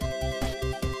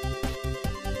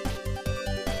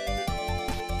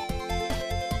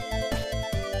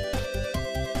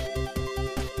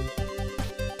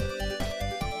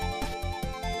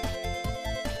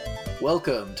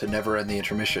Welcome to Never End the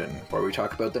Intermission, where we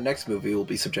talk about the next movie we'll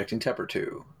be subjecting Tepper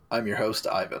to. I'm your host,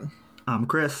 Ivan. I'm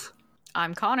Chris.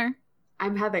 I'm Connor.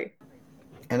 I'm Heather.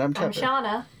 And I'm Tepper. I'm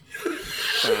Shauna. And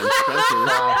Spencer.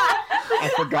 I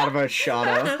forgot about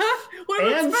Shauna. What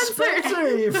about And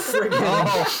Spencer, you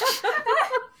friggin'.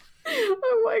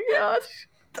 Oh my gosh.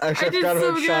 I did forgot so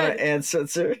about good. Shauna and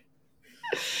Spencer.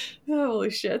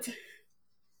 Holy shit.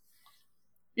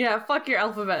 Yeah, fuck your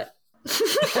alphabet.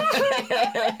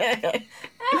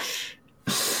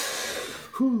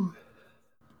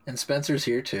 And Spencer's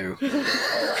here too.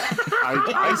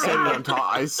 I said it on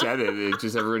top. I said it. It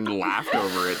just everyone laughed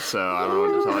over it. So I don't know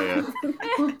what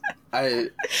to tell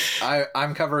you.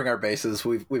 I'm covering our bases.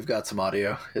 We've got some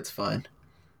audio. It's fine.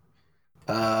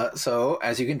 So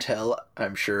as you can tell,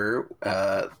 I'm sure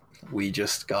we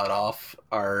just got off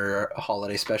our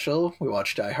holiday special. We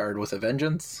watched Die Hard with a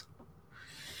Vengeance.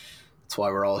 That's why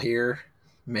we're all here,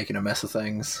 making a mess of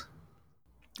things.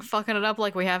 Fucking it up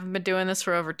like we haven't been doing this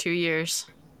for over 2 years.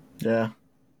 Yeah.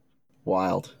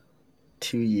 Wild.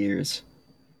 2 years.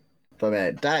 But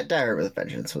man, Die Hard with a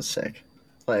Vengeance was sick.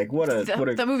 Like, what a...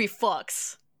 The movie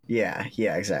fucks. Yeah,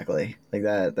 exactly. Like,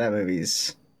 that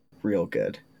movie's real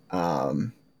good. I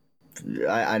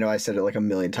know I said it like a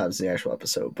million times in the actual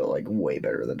episode, but like way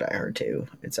better than Die Hard 2.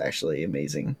 It's actually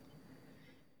amazing.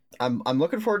 I'm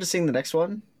looking forward to seeing the next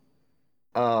one.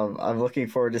 I'm looking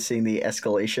forward to seeing the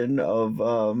escalation of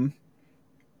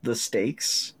the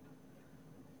stakes.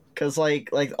 Cause like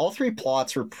all three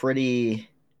plots were pretty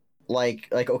like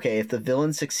okay, if the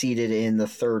villain succeeded in the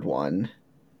third one,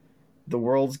 the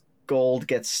world's gold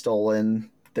gets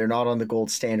stolen. They're not on the gold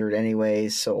standard anyway,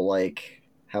 so like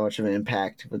how much of an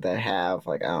impact would that have?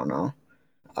 Like, I don't know.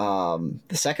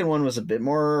 The second one was a bit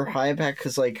more high impact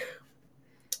because like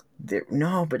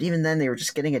but even then they were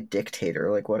just getting a dictator,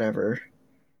 like whatever.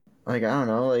 Like, I don't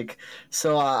know, like,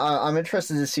 so I'm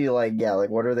interested to see, like, yeah,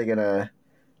 like, what are they gonna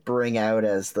bring out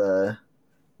as the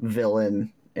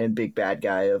villain and big bad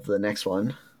guy of the next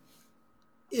one?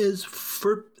 Is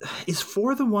 4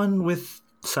 the one with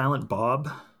Silent Bob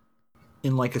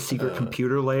in, like, a secret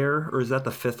computer layer, or is that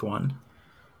the fifth one?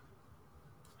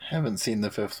 Haven't seen the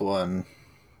fifth one.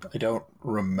 I don't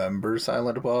remember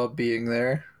Silent Bob being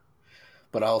there.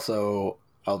 But also,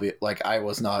 I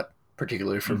was not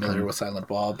particularly familiar with Silent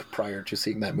Bob prior to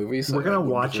seeing that movie, so we're gonna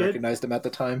watch it. Recognized him at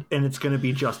the time, and it's gonna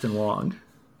be Justin Long.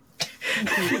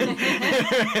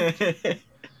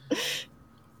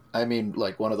 I mean,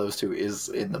 like, one of those two is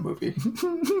in the movie,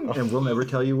 and we'll never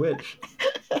tell you which.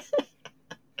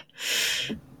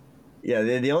 Yeah,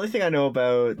 the only thing I know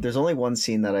about, there's only one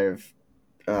scene that I've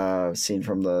seen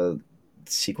from the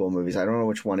sequel movies. I don't know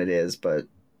which one it is, but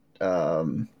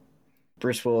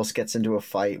Bruce Willis gets into a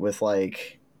fight with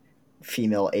like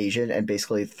female Asian and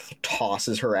basically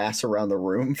tosses her ass around the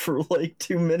room for like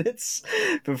 2 minutes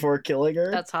before killing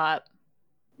her. That's hot.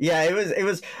 Yeah, it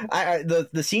was.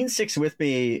 The scene sticks with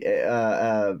me.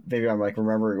 Maybe I'm like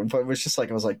remembering, but it was just like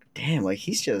I was like, damn, like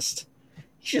he's just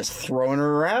throwing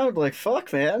her around like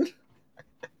fuck, man.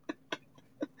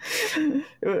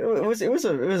 It was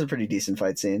a pretty decent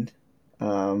fight scene.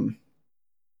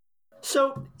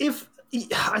 So if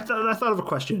I thought of a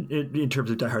question in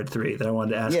terms of Die Hard 3 that I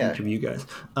wanted to ask each of you guys.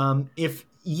 If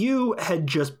you had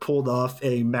just pulled off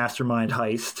a mastermind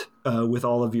heist with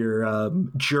all of your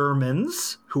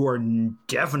Germans, who are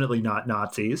definitely not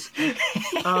Nazis.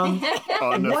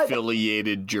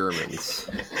 Unaffiliated Germans.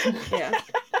 Yeah.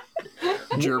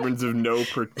 Germans of no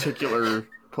particular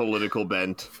political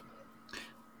bent.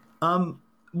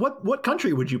 What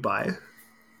country would you buy?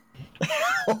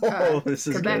 This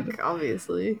is Quebec, good.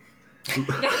 obviously.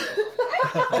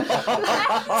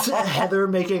 Heather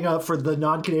making up for the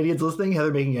non-Canadians listening.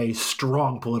 Heather making a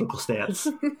strong political stance.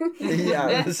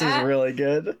 Yeah, this is really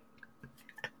good.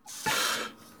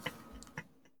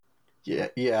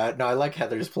 Yeah. No, I like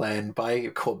Heather's plan. Buy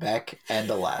Quebec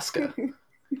and Alaska,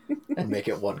 and make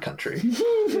it one country.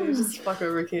 Yeah, just fuck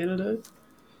over Canada.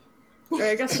 Or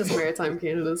I guess just maritime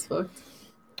Canada's fucked.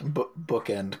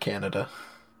 Bookend Canada.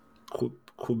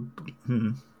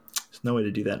 There's no way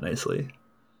to do that nicely.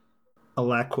 A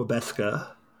la Quebeska.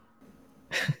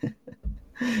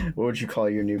 What would you call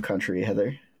your new country,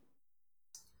 Heather?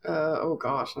 Oh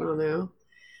gosh, I don't know.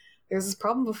 There's this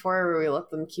problem before where we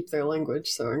let them keep their language,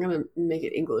 so I'm gonna make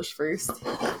it English first.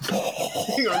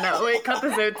 Oh no, wait, cut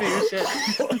this out too, shit.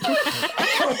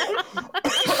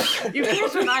 You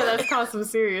can't deny that's caused some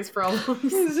serious problems.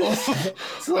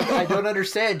 It's like, I don't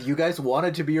understand. You guys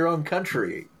wanted to be your own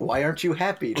country. Why aren't you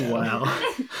happy now? Wow.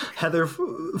 Heather,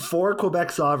 for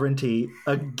Quebec sovereignty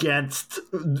against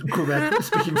Quebec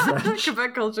speaking French.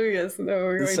 Quebec culture, yes. No,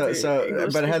 we're going to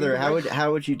but Heather,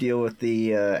 how would you deal with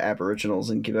the Aboriginals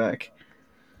in Quebec?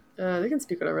 They can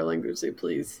speak whatever language they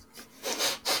please.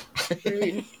 What do you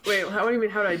mean? Wait, what do you mean?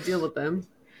 How do I deal with them?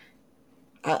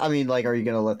 I mean, like, are you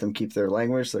going to let them keep their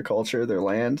language, their culture, their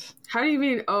land? How do you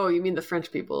mean? Oh, you mean the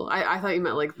French people? I thought you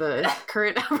meant like the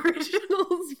current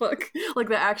Aboriginals, fuck, like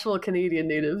the actual Canadian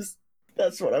natives.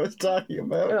 That's what I was talking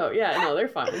about. Oh yeah, no, they're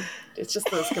fine. It's just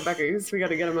those Quebecers. We got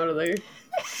to get them out of there.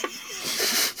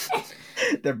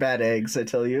 They're bad eggs, I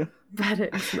tell you. Bad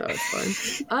eggs? No,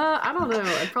 it's fine. I don't know.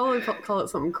 I'd probably call it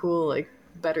something cool like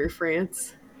Better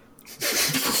France.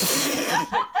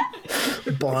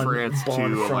 France 2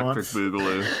 Electric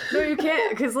Boogaloo. No, you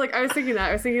can't, because like I was thinking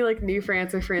like New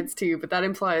France or France 2, but that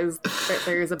implies that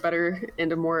there is a better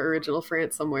and a more original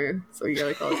France somewhere. So you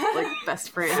gotta call it like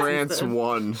Best France. France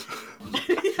 1.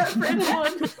 Yeah,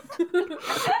 France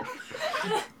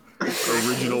 1.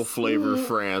 Original flavor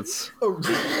France.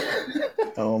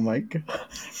 Oh my god.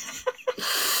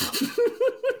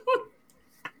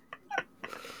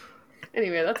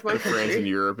 Anyway, that's my country. France in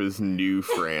Europe is New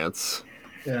France.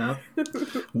 Yeah. Yeah,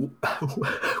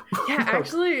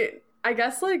 actually, I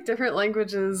guess like different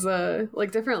languages have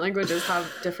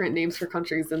different names for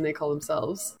countries than they call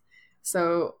themselves.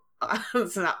 So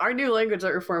our new language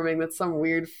that we're forming, that's some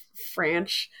weird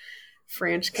French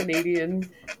Canadian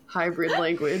hybrid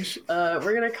language.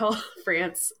 We're gonna call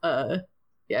France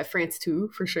France 2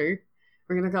 for sure.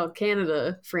 We're gonna call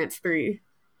Canada France 3.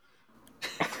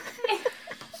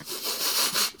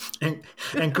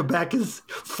 And Quebec is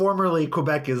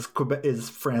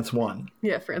France 1.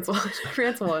 Yeah, France 1.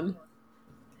 France 1.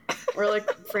 Or like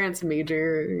France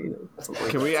Major, something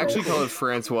like Can that. we actually call it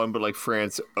France 1, but like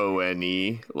France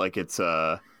ONE? Like it's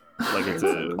an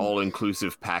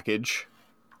all-inclusive package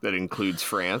that includes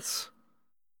France?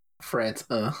 France,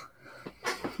 I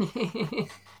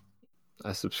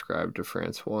subscribe to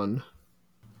France 1.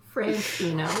 France,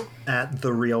 At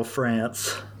the real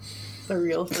France. The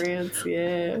real France,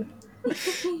 yeah.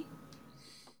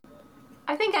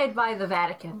 I think I'd buy the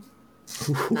Vatican.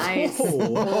 Nice.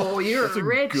 Oh, you're That's a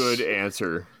rich. good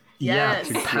answer. Yes.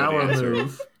 Yeah, power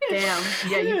move. Damn.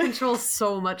 Yeah, you control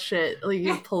so much shit. Like,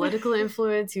 you have political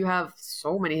influence, you have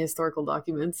so many historical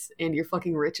documents, and you're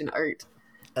fucking rich in art.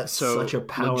 That's So, such a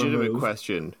power legitimate move.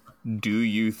 question. Do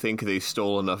you think they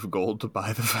stole enough gold to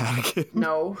buy the Vatican?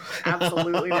 No,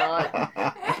 absolutely not.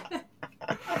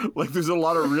 Like, there's a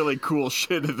lot of really cool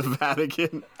shit at the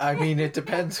Vatican. I mean, it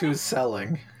depends who's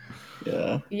selling.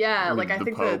 Yeah. Yeah, like I The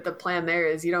think Pope. the plan there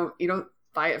is you don't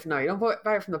buy it. No, you don't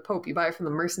buy it from the Pope. You buy it from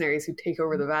the mercenaries who take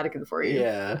over the Vatican for you.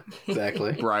 Yeah,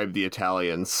 exactly. Bribe the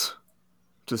Italians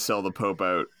to sell the Pope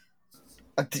out.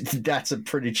 That's a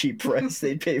pretty cheap price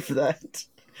they'd pay for that.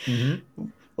 Mm-hmm.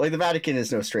 Like, the Vatican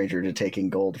is no stranger to taking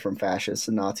gold from fascists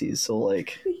and Nazis, so,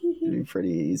 like, it'd be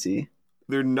pretty easy.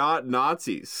 They're not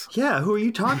Nazis. Yeah, who are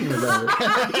you talking about?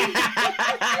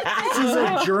 This is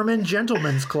a German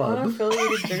gentleman's club.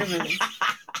 Unaffiliated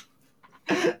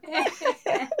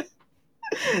Germans.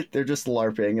 They're just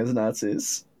LARPing as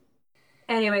Nazis.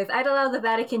 Anyways, I'd allow the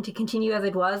Vatican to continue as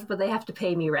it was, but they have to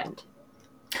pay me rent.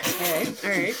 All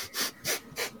right.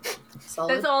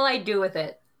 Solid. That's all I'd do with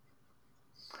it.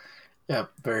 Yeah,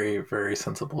 very, very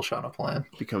sensible Shauna plan.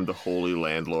 Become the holy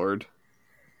landlord.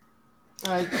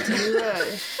 Do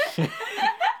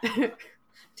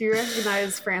you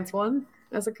recognize France 1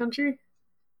 as a country?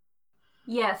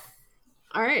 Yes,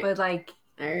 All right. but like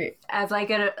All right. as like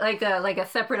a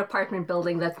separate apartment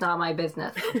building that's not my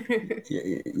business.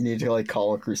 You need to, like,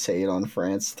 call a crusade on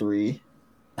France 3.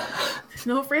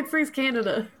 No, France 3 is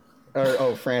Canada.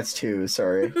 France 2,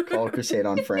 sorry. Call a crusade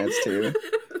on France 2.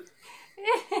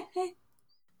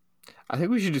 I think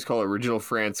we should just call original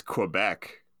France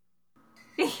Quebec.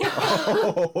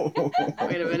 Oh.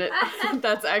 Wait a minute.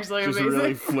 That's actually Just amazing.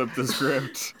 really flip the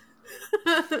script.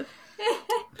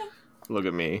 Look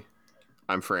at me.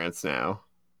 I'm France now.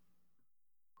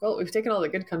 Well, we've taken all the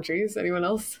good countries. Anyone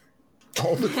else?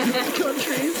 All the good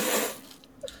countries.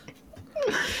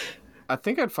 I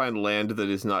think I'd find land that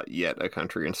is not yet a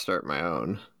country and start my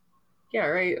own. Yeah,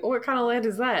 right. What kind of land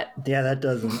is that? Yeah, that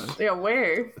doesn't. Yeah,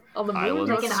 where? On the moon? Islands.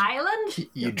 Like an island?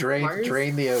 You Mars?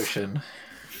 drain the ocean.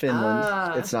 Finland.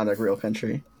 Ah. It's not a real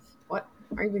country. What?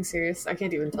 Are you being serious? I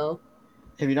can't even tell.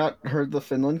 Have you not heard the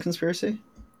Finland conspiracy?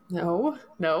 No.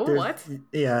 No? There's- What?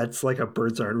 Yeah, it's like a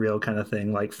birds aren't real kind of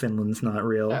thing. Like Finland's not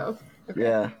real. No. Okay.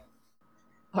 Yeah.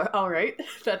 All right,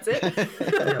 that's it.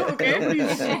 Okay.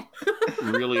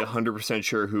 Really 100%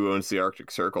 sure who owns the Arctic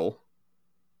Circle.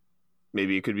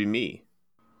 Maybe it could be me.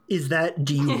 Is that?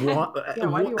 Do you want? Yeah,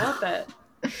 why do you want that?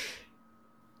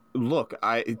 Look,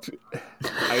 I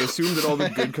assume that all the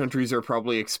good countries are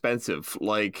probably expensive.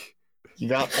 Like, you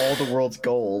got all the world's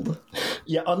gold.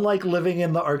 Yeah, unlike living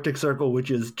in the Arctic Circle,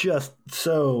 which is just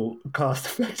so cost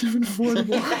effective and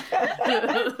affordable.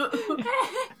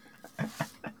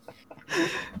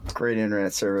 Great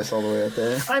internet service all the way out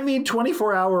there. I mean,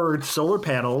 24-hour solar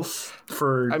panels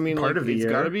for part of the year.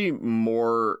 It's got to be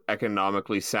more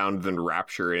economically sound than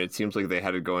Rapture, and it seems like they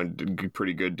had it going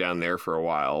pretty good down there for a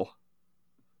while.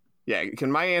 Yeah,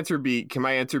 can my answer be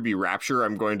Rapture?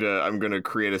 I'm going to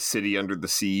create a city under the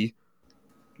sea.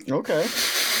 Okay.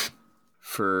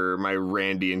 For my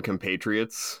Randian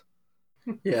compatriots.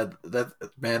 Yeah,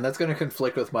 that's going to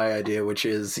conflict with my idea, which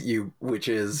is you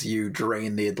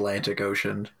drain the Atlantic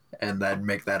Ocean and then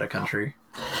make that a country.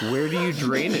 Where do you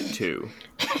drain it to?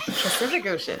 Pacific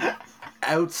Ocean.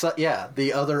 Outside, yeah,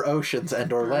 the other oceans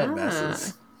and or land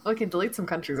masses. Well, we can delete some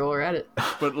countries while we're at it.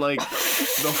 But like,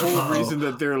 the whole reason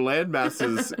that they're land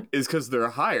masses is because they're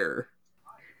higher.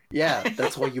 Yeah,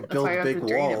 that's why you build big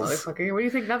walls. What do you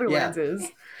think Netherlands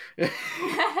is?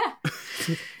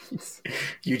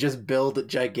 You just build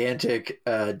gigantic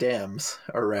dams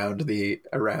around the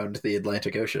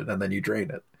Atlantic Ocean, and then you drain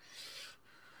it.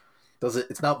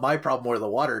 It's not my problem where the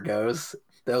water goes.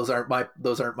 Those aren't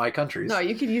my countries. No,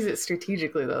 you could use it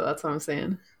strategically though. That's what I'm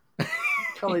saying.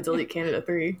 Probably delete Canada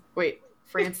 3. Wait,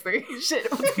 France 3. Shit,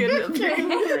 what's Canada 3?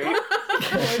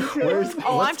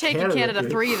 I'm taking Canada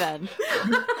 3 then.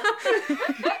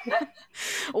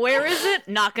 Where is it?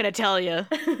 Not gonna tell you.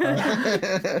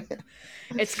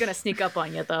 It's gonna sneak up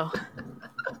on you though.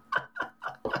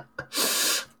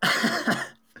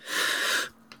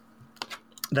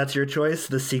 That's your choice,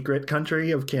 the secret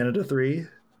country of Canada 3?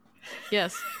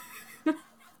 Yes.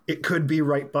 It could be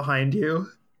right behind you.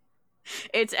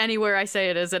 It's anywhere I say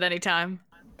it is at any time.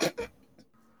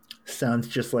 Sounds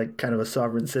just like kind of a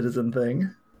sovereign citizen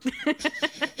thing.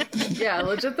 Yeah,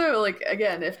 legit though, like,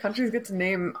 again, if countries get to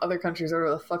name other countries whatever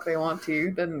the fuck they want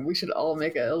to, then we should all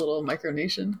make a little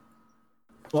micronation.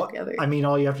 Well, together. I mean,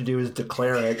 all you have to do is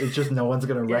declare it. It's just no one's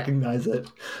going to recognize it.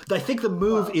 I think the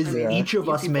move is each of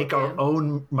us make our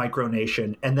own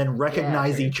micronation and then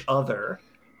recognize each other.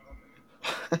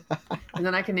 And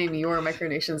then I can name your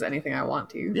micronations anything I want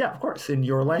to. Yeah, of course, in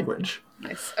your language.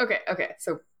 Nice. Okay.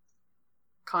 So,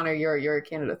 Connor, you're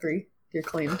Canada 3. You're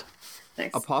claimed.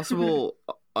 Thanks. A possible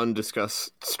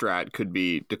undiscussed strat could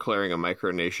be declaring a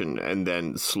micronation and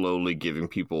then slowly giving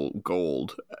people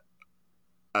gold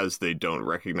as they don't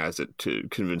recognize it to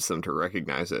convince them to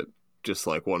recognize it, just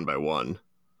like one by one.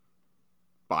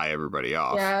 Buy everybody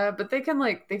off. Yeah, but they can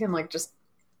just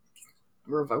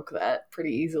revoke that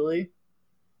pretty easily.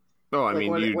 No, I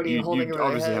mean, what are you holding over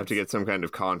obviously their have to get some kind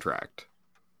of contract.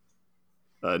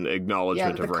 An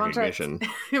acknowledgement of recognition.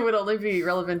 It would only be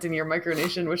relevant in your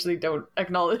micronation, which they don't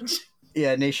acknowledge.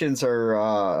 Yeah, nations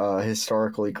are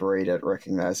historically great at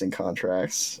recognizing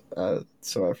contracts,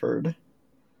 so I've heard.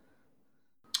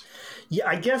 Yeah,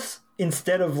 I guess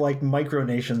instead of like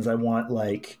micronations, I want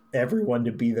like everyone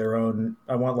to be their own.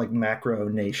 I want like macro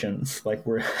nations, like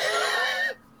we're.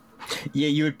 Yeah,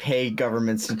 you would pay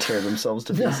governments to tear themselves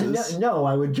to pieces. No,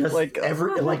 I would just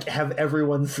have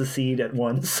everyone secede at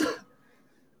once.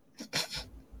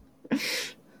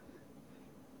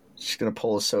 Just gonna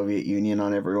pull a Soviet Union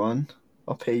on everyone.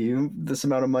 I'll pay you this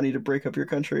amount of money to break up your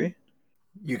country.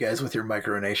 You guys with your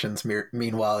micronations.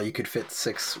 Meanwhile, you could fit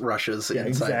 6 Russias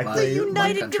inside my The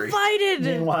United country. Divided!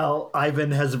 Meanwhile,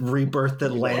 Ivan has rebirthed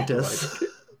Atlantis.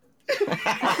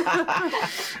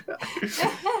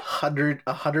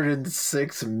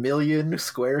 106 million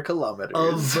square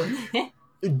kilometers of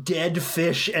dead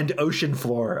fish and ocean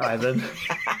floor, Ivan.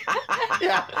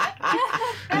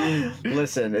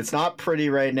 Listen, it's not pretty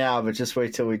right now, but just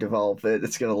wait till we develop it.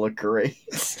 It's gonna look great.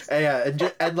 Yeah,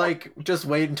 and just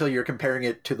wait until you're comparing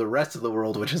it to the rest of the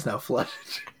world, which is now flooded.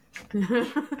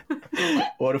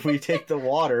 What if we take the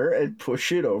water and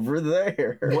push it over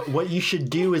there? What you should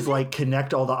do is like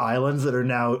connect all the islands that are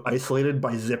now isolated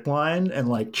by zip line and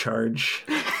like charge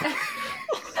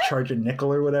a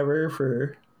nickel or whatever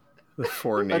for. The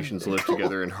 4 nations live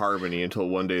together in harmony until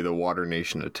one day the water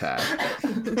nation attack.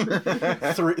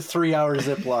 3-hour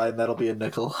zip line, that'll be a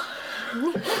nickel.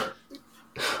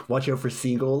 Watch out for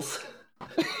seagulls.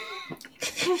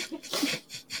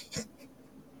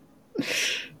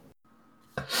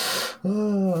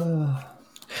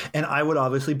 And I would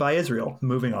obviously buy Israel.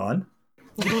 Moving on.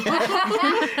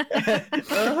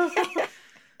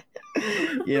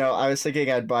 You know, I was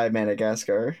thinking I'd buy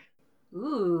Madagascar.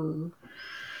 Ooh.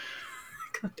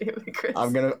 God damn it, Chris.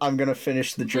 I'm gonna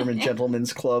finish the German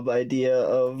Gentlemen's Club idea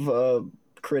of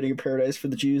creating a paradise for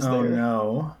the Jews Oh there.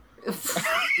 no.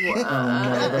 What?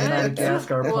 The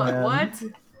Madagascar plan. What?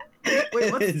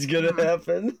 Wait, what's... It's gonna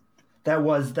happen. That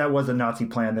was a Nazi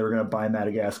plan. They were going to buy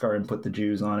Madagascar and put the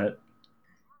Jews on it.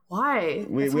 Why?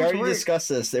 We already discussed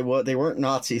this. They weren't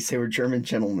Nazis. They were German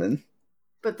gentlemen.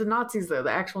 But the Nazis, though,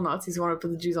 the actual Nazis who want to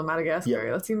put the Jews on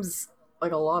Madagascar, that seems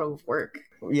like a lot of work.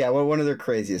 Yeah, well, one of their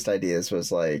craziest ideas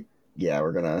was like, yeah,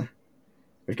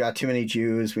 we've got too many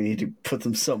Jews. We need to put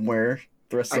them somewhere.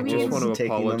 The rest of the I just world want isn't to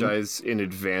taking apologize in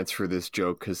advance for this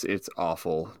joke because it's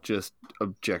awful, just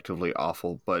objectively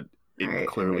awful, but it All right,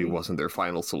 clearly I'm wasn't their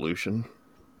final solution.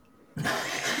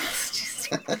 Jesus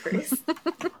Christ.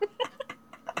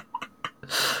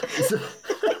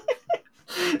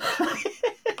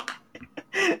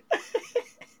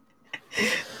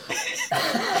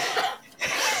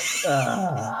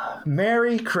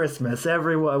 Merry Christmas,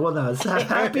 everyone. Well, no, it's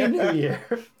Happy New Year.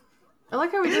 I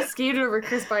like how we just skated over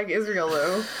Chris buying Israel,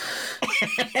 though.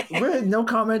 No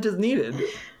comment is needed.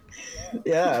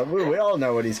 Yeah, we all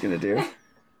know what he's gonna do.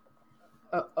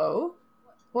 Oh?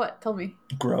 What? Tell me.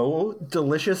 Grow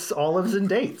delicious olives and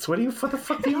dates. What the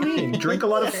fuck do you mean? Drink a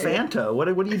lot of Fanta. What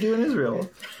do you do in Israel?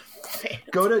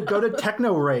 Go to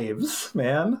techno raves,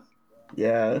 man.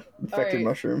 Yeah, infected Alright.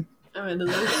 mushroom. I'm into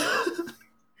this.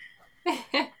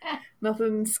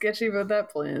 Nothing sketchy about that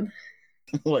plan.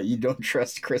 What, you don't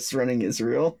trust Chris running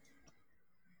Israel?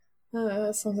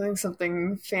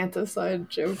 Something fantaside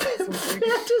joke. Something.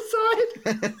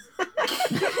 Fantaside.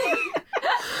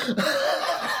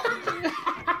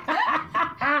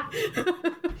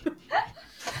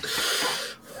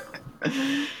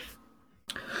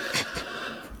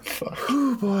 Fuck.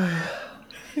 Oh boy.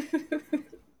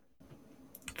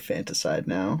 Fantaside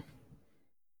now.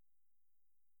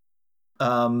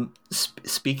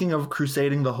 Speaking of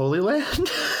crusading the Holy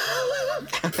Land.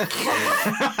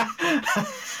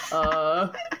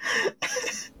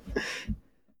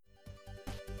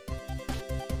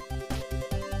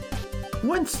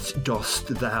 Whence dost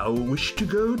thou wish to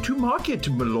go to market,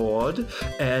 my lord?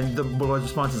 And the lord's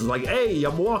response is like, hey,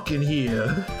 I'm walking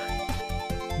here.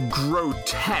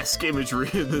 Grotesque imagery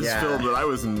in this film that I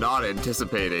was not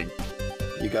anticipating.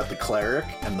 You got the cleric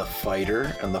and the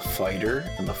fighter and the fighter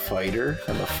and the fighter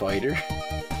and the fighter.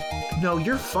 No,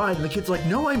 you're fine. And the kid's like,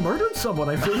 no, I murdered someone.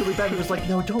 I feel really bad. He was like,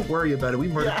 no, don't worry about it. We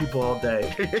murder people all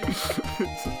day.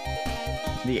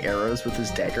 The arrows with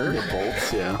his dagger. The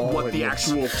bolts, yeah. What the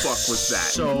actual fuck was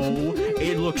that?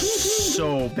 It looks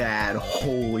so bad.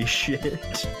 Holy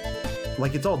shit.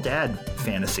 Like, it's all dad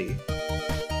fantasy.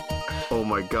 Oh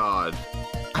my god.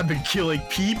 I've been killing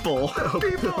people.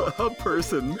 A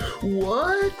person.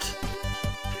 What?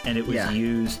 And it was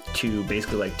used to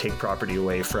basically like take property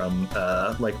away from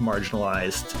like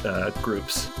marginalized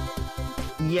groups.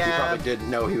 He probably didn't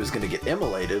know he was going to get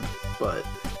immolated, but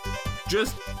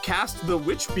Just cast the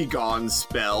Witch Be Gone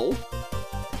spell.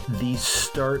 The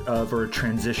start of or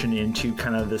transition into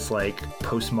kind of this like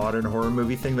postmodern horror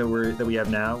movie thing that we have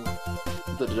now.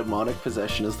 the demonic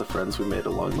possession is the friends we made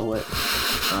along the way.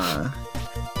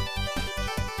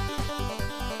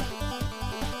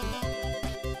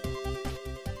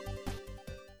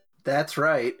 That's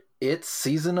right. It's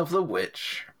Season of the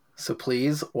Witch. So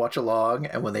please watch along,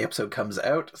 and when the episode comes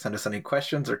out, send us any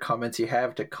questions or comments you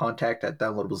have to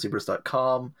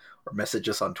contact@downloadablezebras.com or message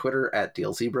us on Twitter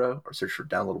 @DLZebra or search for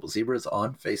Downloadable Zebras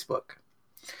on Facebook.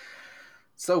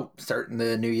 So, starting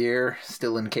the new year,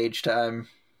 still in cage time,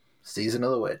 Season of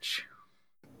the Witch.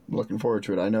 Looking forward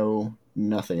to it. I know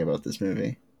nothing about this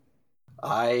movie.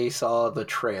 I saw the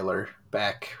trailer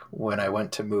back when I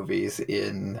went to movies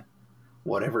in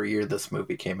whatever year this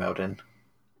movie came out in.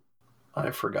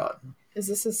 I've forgotten. Is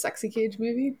this a sexy cage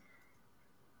movie?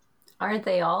 Aren't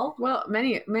they all? Well,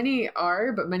 many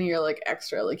are, but many are like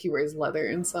extra. Like he wears leather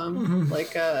in some.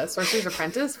 Like Sorcerer's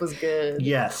Apprentice was good.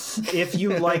 Yes, if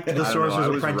you liked the I don't know, Sorcerer's I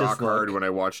was Apprentice rock hard look. when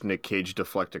I watched Nick Cage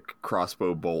deflect a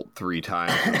crossbow bolt 3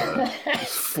 times with a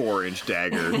 4-inch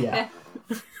dagger. Yeah,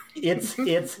 it's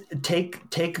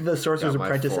take the Sorcerer's Got my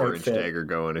Apprentice 4-inch outfit dagger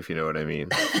going, if you know what I mean.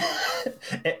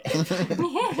 and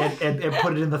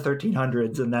put it in the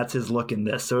 1300s, and that's his look in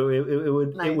this. So it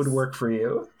would Nice. it would work for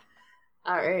you.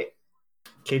 All right.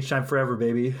 Cage time forever,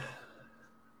 baby.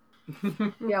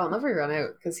 Yeah, I'll never run out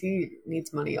because he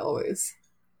needs money always.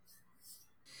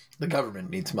 The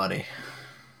government needs money.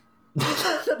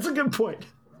 That's a good point.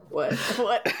 What?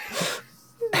 What?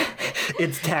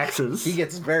 It's taxes. He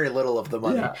gets very little of the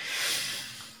money. Yeah.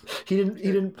 He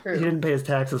didn't pay his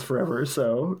taxes forever,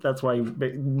 so that's why he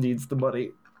needs the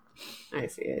money. I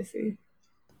see.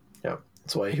 Yeah,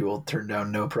 that's why he will turn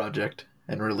down no project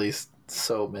and release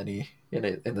so many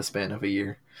in the span of a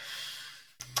year.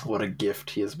 What a gift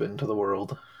he has been to the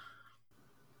world.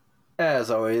 As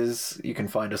always, you can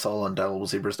find us all on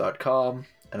downloadablezebras.com,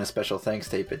 and a special thanks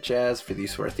to 8-Bit Jazz for the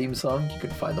use of our theme song. You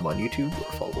can find them on YouTube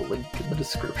or follow the link in the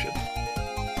description.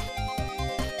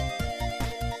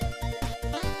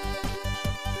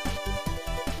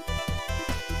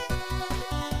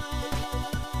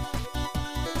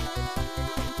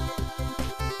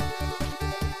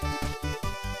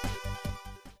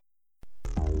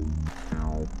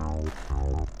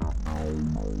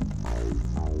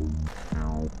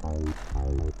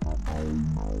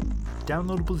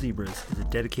 Downloadable Zebras is a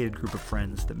dedicated group of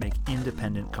friends that make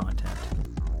independent content.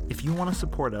 If you want to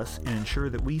support us and ensure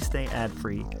that we stay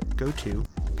ad-free, go to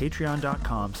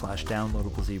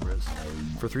patreon.com/downloadablezebras.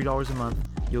 For $3 a month,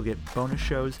 you'll get bonus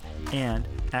shows and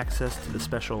access to the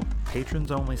special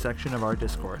patrons-only section of our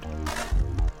Discord.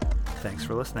 Thanks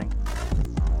for listening.